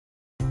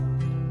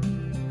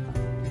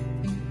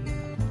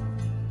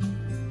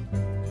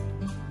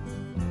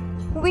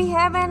We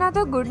have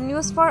another good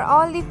news for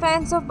all the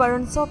fans of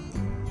Varun Sobti.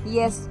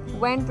 Yes,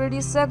 when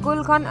producer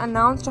Gul Khan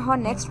announced her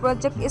next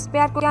project Iss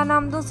Pyaar Ko Kya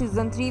Naam Doon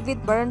Season 3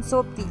 with Varun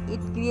Sobti,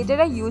 it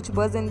created a huge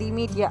buzz in the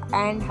media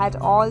and had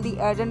all the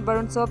ardent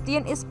Varun Sobti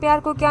and Iss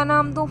Pyaar Ko Kya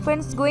Naam Doon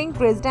fans going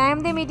crazy. This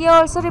time the media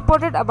also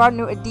reported about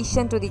new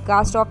addition to the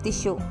cast of the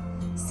show.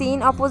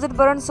 Seen opposite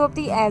Varun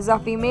Sobti as a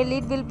female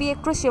lead will be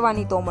actress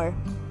Shivani Tomar.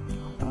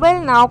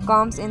 Well, now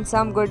comes in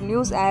some good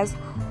news as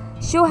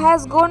show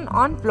has gone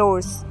on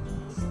floors.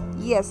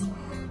 Yes,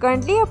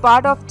 currently a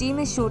part of team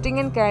is shooting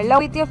in Kerala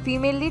with a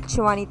female lead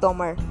Shivani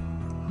Tomar.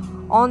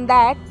 On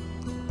that,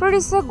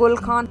 producer Gul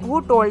Khan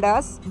who told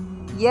us,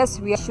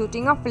 yes, we are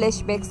shooting a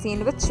flashback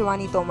scene with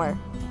Shivani Tomar.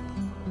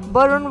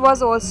 Varun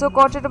was also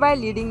quoted by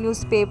leading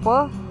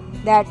newspaper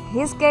that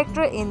his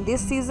character in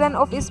this season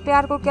of Iss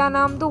Pyaar Ko Kya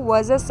Naam Doon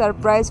was a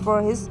surprise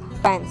for his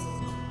fans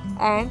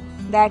and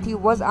that he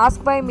was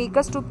asked by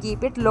makers to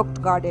keep it looked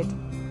guarded.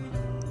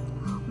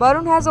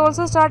 Varun has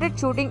also started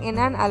shooting in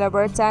an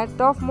elaborate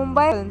set of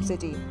Mumbai film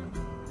city.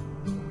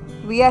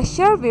 We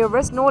assure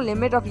viewers no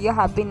limit of your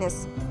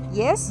happiness.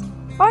 Yes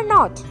or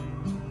not?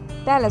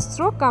 Tell us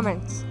through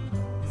comments.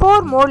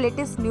 For more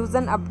latest news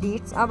and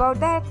updates about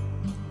that,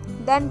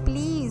 then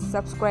please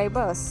subscribe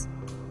us.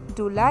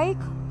 Do like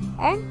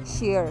and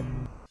share.